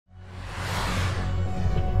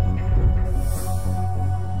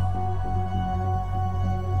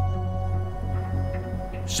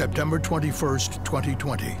September 21st,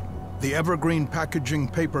 2020, the Evergreen Packaging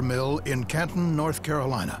Paper Mill in Canton, North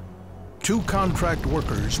Carolina. 2 contract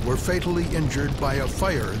workers were fatally injured by a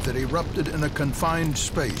fire that erupted in a confined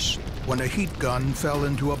space when a heat gun fell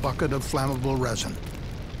into a bucket of flammable resin.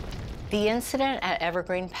 The incident at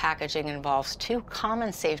Evergreen Packaging involves 2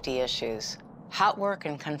 common safety issues, hot work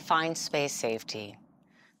and confined space safety,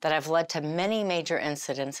 that have led to many major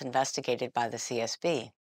incidents investigated by the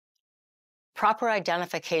CSB. Proper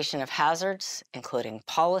identification of hazards, including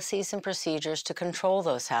policies and procedures to control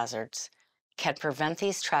those hazards, can prevent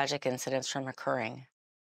these tragic incidents from occurring.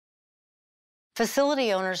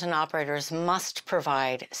 Facility owners and operators must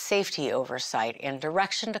provide safety oversight and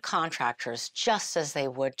direction to contractors just as they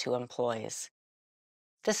would to employees.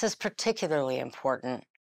 This is particularly important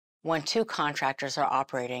when 2 contractors are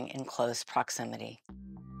operating in close proximity.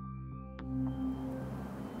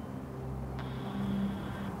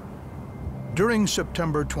 During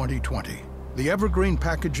September 2020, the Evergreen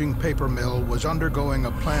Packaging Paper Mill was undergoing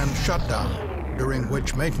a planned shutdown, during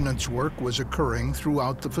which maintenance work was occurring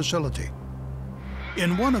throughout the facility.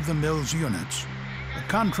 In one of the mill's units, a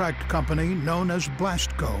contract company known as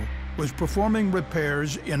Blastco was performing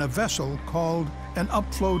repairs in a vessel called an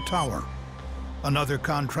upflow tower. Another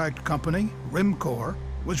contract company, Rimcor,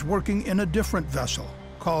 was working in a different vessel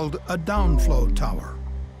called a downflow tower.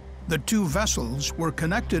 The 2 vessels were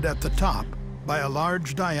connected at the top by a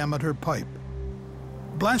large diameter pipe.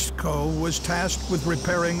 Blastco was tasked with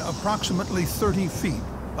repairing approximately 30 feet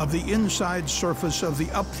of the inside surface of the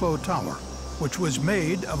upflow tower, which was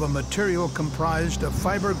made of a material comprised of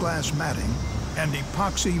fiberglass matting and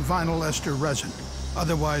epoxy vinyl ester resin,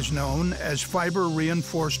 otherwise known as fiber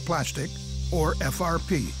reinforced plastic, or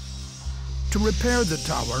FRP. To repair the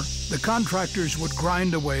tower, the contractors would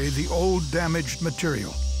grind away the old damaged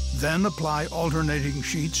material, then apply alternating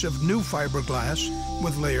sheets of new fiberglass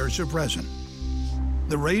with layers of resin.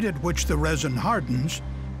 The rate at which the resin hardens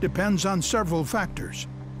depends on several factors,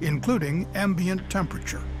 including ambient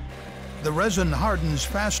temperature. The resin hardens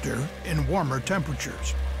faster in warmer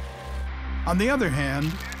temperatures. On the other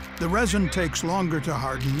hand, the resin takes longer to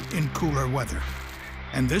harden in cooler weather.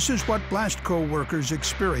 And this is what Blastco workers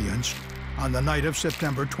experienced on the night of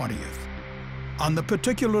September 20th. On the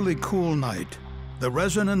particularly cool night, the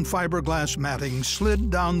resin and fiberglass matting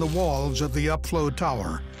slid down the walls of the upflow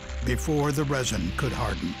tower before the resin could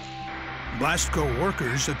harden. Blastco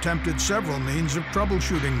workers attempted several means of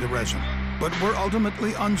troubleshooting the resin, but were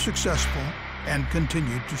ultimately unsuccessful and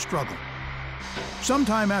continued to struggle.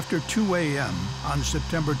 Sometime after 2 a.m. on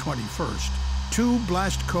September 21st, 2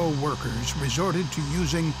 Blastco workers resorted to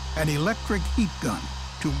using an electric heat gun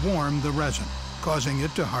to warm the resin, causing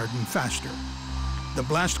it to harden faster. The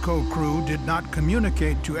Blastco crew did not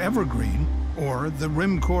communicate to Evergreen or the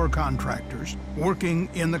Rimcor contractors working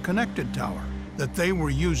in the connected tower that they were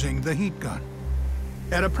using the heat gun.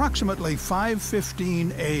 At approximately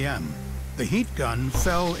 5:15 a.m., the heat gun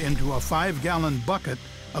fell into a 5-gallon bucket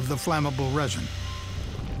of the flammable resin.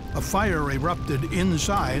 A fire erupted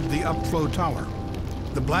inside the upflow tower.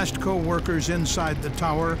 The Blastco workers inside the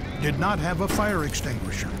tower did not have a fire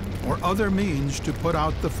extinguisher or other means to put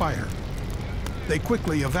out the fire. They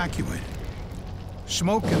quickly evacuated.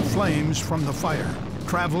 Smoke and flames from the fire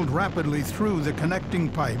traveled rapidly through the connecting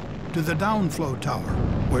pipe to the downflow tower,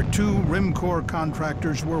 where 2 Rimcor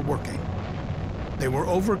contractors were working. They were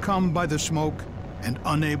overcome by the smoke and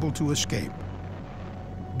unable to escape.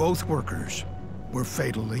 Both workers were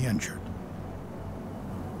fatally injured.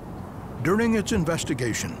 During its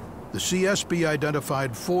investigation, the CSB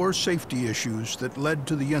identified 4 safety issues that led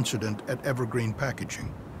to the incident at Evergreen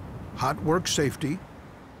Packaging: hot work safety,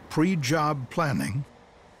 pre-job planning,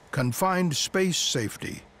 confined space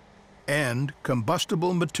safety, and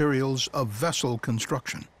combustible materials of vessel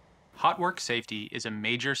construction. Hot work safety is a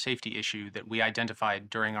major safety issue that we identified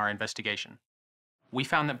during our investigation. We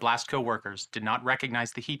found that Blastco workers did not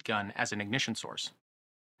recognize the heat gun as an ignition source.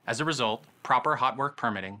 As a result, proper hot work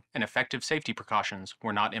permitting and effective safety precautions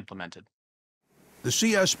were not implemented. The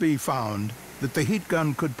CSB found that the heat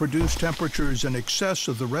gun could produce temperatures in excess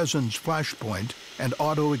of the resin's flash point and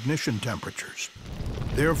auto-ignition temperatures.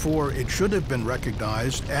 Therefore, it should have been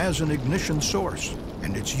recognized as an ignition source,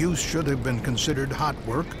 and its use should have been considered hot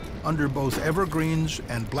work under both Evergreen's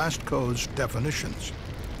and Blastco's definitions.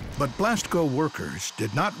 But Blastco workers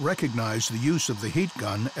did not recognize the use of the heat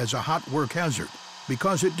gun as a hot work hazard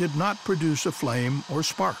because it did not produce a flame or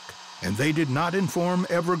spark, and they did not inform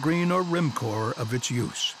Evergreen or Rimcor of its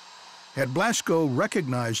use. Had Blastco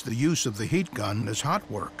recognized the use of the heat gun as hot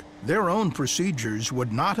work, their own procedures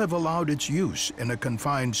would not have allowed its use in a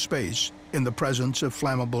confined space in the presence of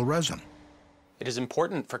flammable resin. It is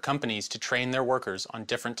important for companies to train their workers on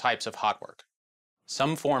different types of hot work.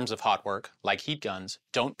 Some forms of hot work, like heat guns,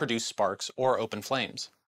 don't produce sparks or open flames.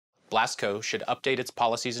 Blastco should update its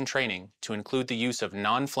policies and training to include the use of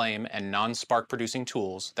non-flame and non-spark producing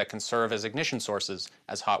tools that can serve as ignition sources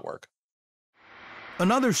as hot work.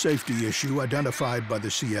 Another safety issue identified by the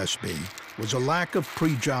CSB was a lack of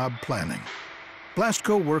pre-job planning.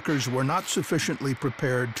 Blastco workers were not sufficiently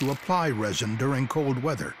prepared to apply resin during cold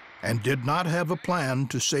weather and did not have a plan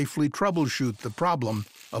to safely troubleshoot the problem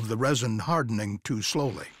of the resin hardening too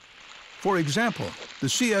slowly. For example, the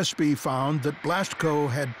CSB found that Blastco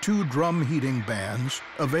had 2 drum heating bands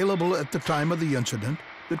available at the time of the incident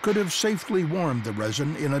that could have safely warmed the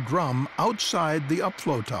resin in a drum outside the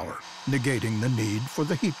upflow tower, negating the need for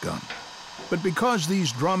the heat gun. But because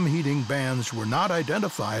these drum heating bands were not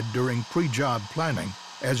identified during pre-job planning,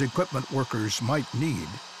 as equipment workers might need,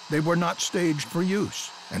 they were not staged for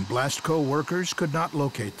use, and Blastco workers could not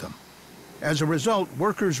locate them. As a result,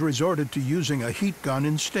 workers resorted to using a heat gun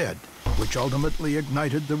instead, which ultimately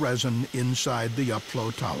ignited the resin inside the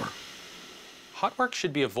upflow tower. Hot work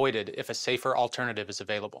should be avoided if a safer alternative is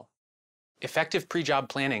available. Effective pre-job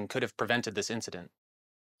planning could have prevented this incident.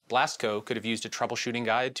 Blastco could have used a troubleshooting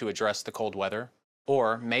guide to address the cold weather,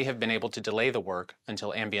 or may have been able to delay the work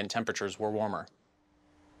until ambient temperatures were warmer.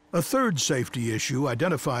 A third safety issue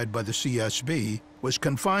identified by the CSB was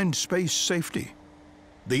confined space safety.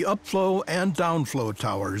 The upflow and downflow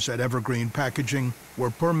towers at Evergreen Packaging were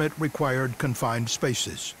permit-required confined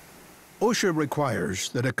spaces. OSHA requires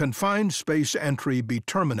that a confined space entry be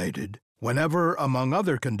terminated whenever, among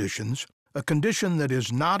other conditions, a condition that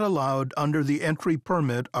is not allowed under the entry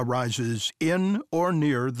permit arises in or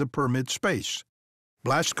near the permit space.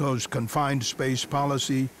 Blastco's confined space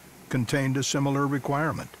policy contained a similar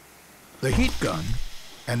requirement. The heat gun,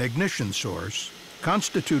 an ignition source,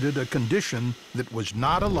 constituted a condition that was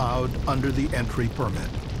not allowed under the entry permit.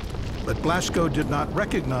 But Blastco did not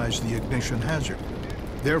recognize the ignition hazard.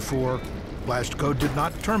 Therefore, Blastco did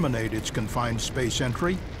not terminate its confined space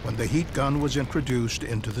entry when the heat gun was introduced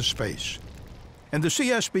into the space. And the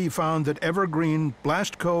CSB found that Evergreen,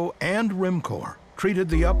 Blastco, and Rimcor treated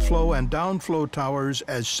the upflow and downflow towers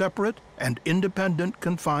as separate and independent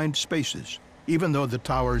confined spaces, even though the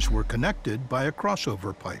towers were connected by a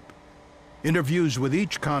crossover pipe. Interviews with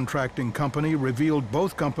each contracting company revealed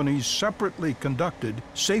both companies separately conducted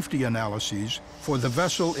safety analyses for the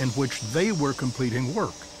vessel in which they were completing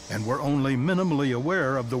work and were only minimally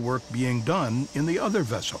aware of the work being done in the other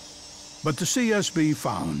vessel. But the CSB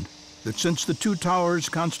found that since the 2 towers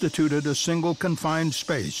constituted a single confined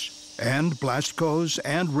space and Blastco's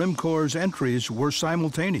and Rimcor's entries were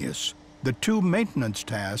simultaneous, the 2 maintenance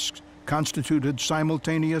tasks constituted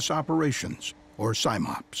simultaneous operations, or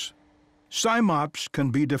SIMOPs. SIMOPs can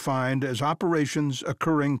be defined as operations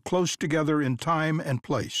occurring close together in time and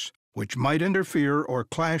place, which might interfere or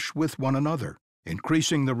clash with one another,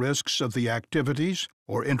 increasing the risks of the activities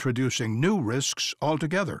or introducing new risks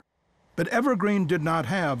altogether. But Evergreen did not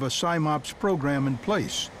have a SIMOPs program in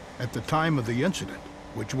place at the time of the incident,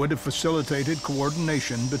 which would have facilitated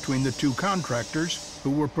coordination between the 2 contractors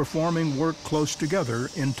who were performing work close together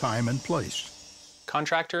in time and place.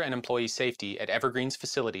 Contractor and employee safety at Evergreen's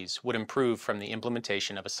facilities would improve from the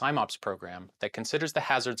implementation of a SIMOPs program that considers the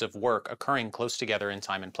hazards of work occurring close together in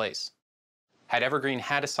time and place. Had Evergreen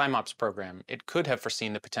had a SIMOPs program, it could have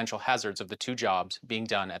foreseen the potential hazards of the 2 jobs being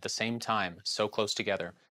done at the same time so close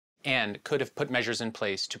together, and could have put measures in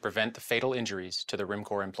place to prevent the fatal injuries to the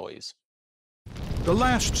Rimcor employees. The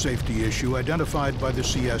last safety issue identified by the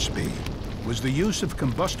CSB was the use of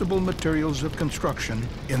combustible materials of construction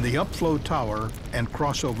in the upflow tower and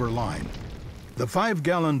crossover line. The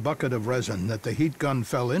 5-gallon bucket of resin that the heat gun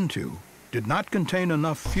fell into did not contain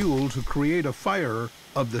enough fuel to create a fire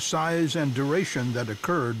of the size and duration that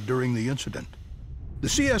occurred during the incident. The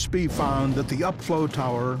CSB found that the upflow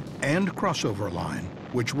tower and crossover line,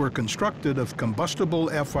 which were constructed of combustible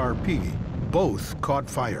FRP, both caught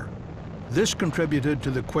fire. This contributed to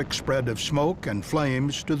the quick spread of smoke and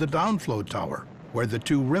flames to the downflow tower, where the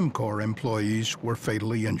 2 Rimcor employees were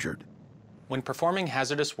fatally injured. When performing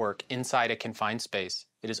hazardous work inside a confined space,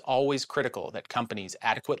 it is always critical that companies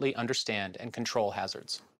adequately understand and control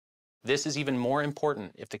hazards. This is even more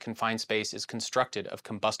important if the confined space is constructed of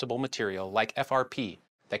combustible material like FRP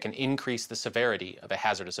that can increase the severity of a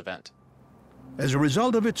hazardous event. As a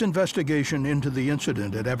result of its investigation into the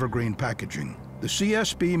incident at Evergreen Packaging, the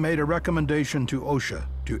CSB made a recommendation to OSHA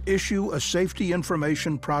to issue a safety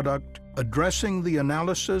information product addressing the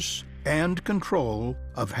analysis and control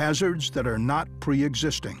of hazards that are not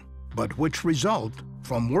pre-existing, but which result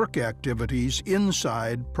from work activities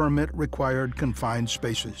inside permit-required confined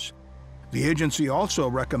spaces. The agency also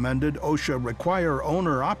recommended OSHA require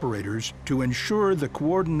owner-operators to ensure the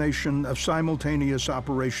coordination of simultaneous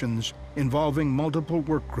operations involving multiple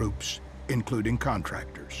work groups, including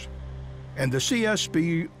contractors. And the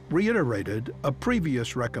CSB reiterated a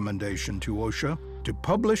previous recommendation to OSHA to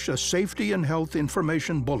publish a safety and health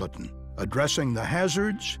information bulletin addressing the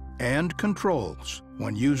hazards and controls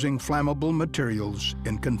when using flammable materials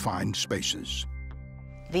in confined spaces.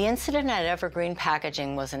 The incident at Evergreen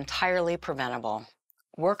Packaging was entirely preventable.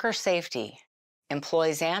 Worker safety,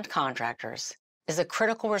 employees and contractors, is a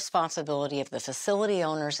critical responsibility of the facility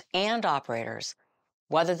owners and operators,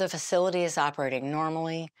 whether the facility is operating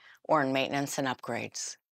normally or in maintenance and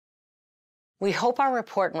upgrades. We hope our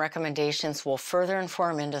report and recommendations will further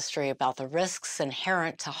inform industry about the risks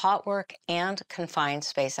inherent to hot work and confined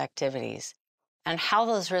space activities, and how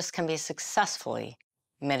those risks can be successfully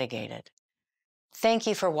mitigated. Thank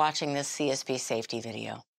you for watching this CSB safety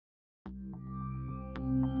video.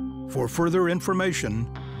 For further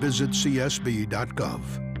information, visit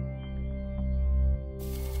csb.gov.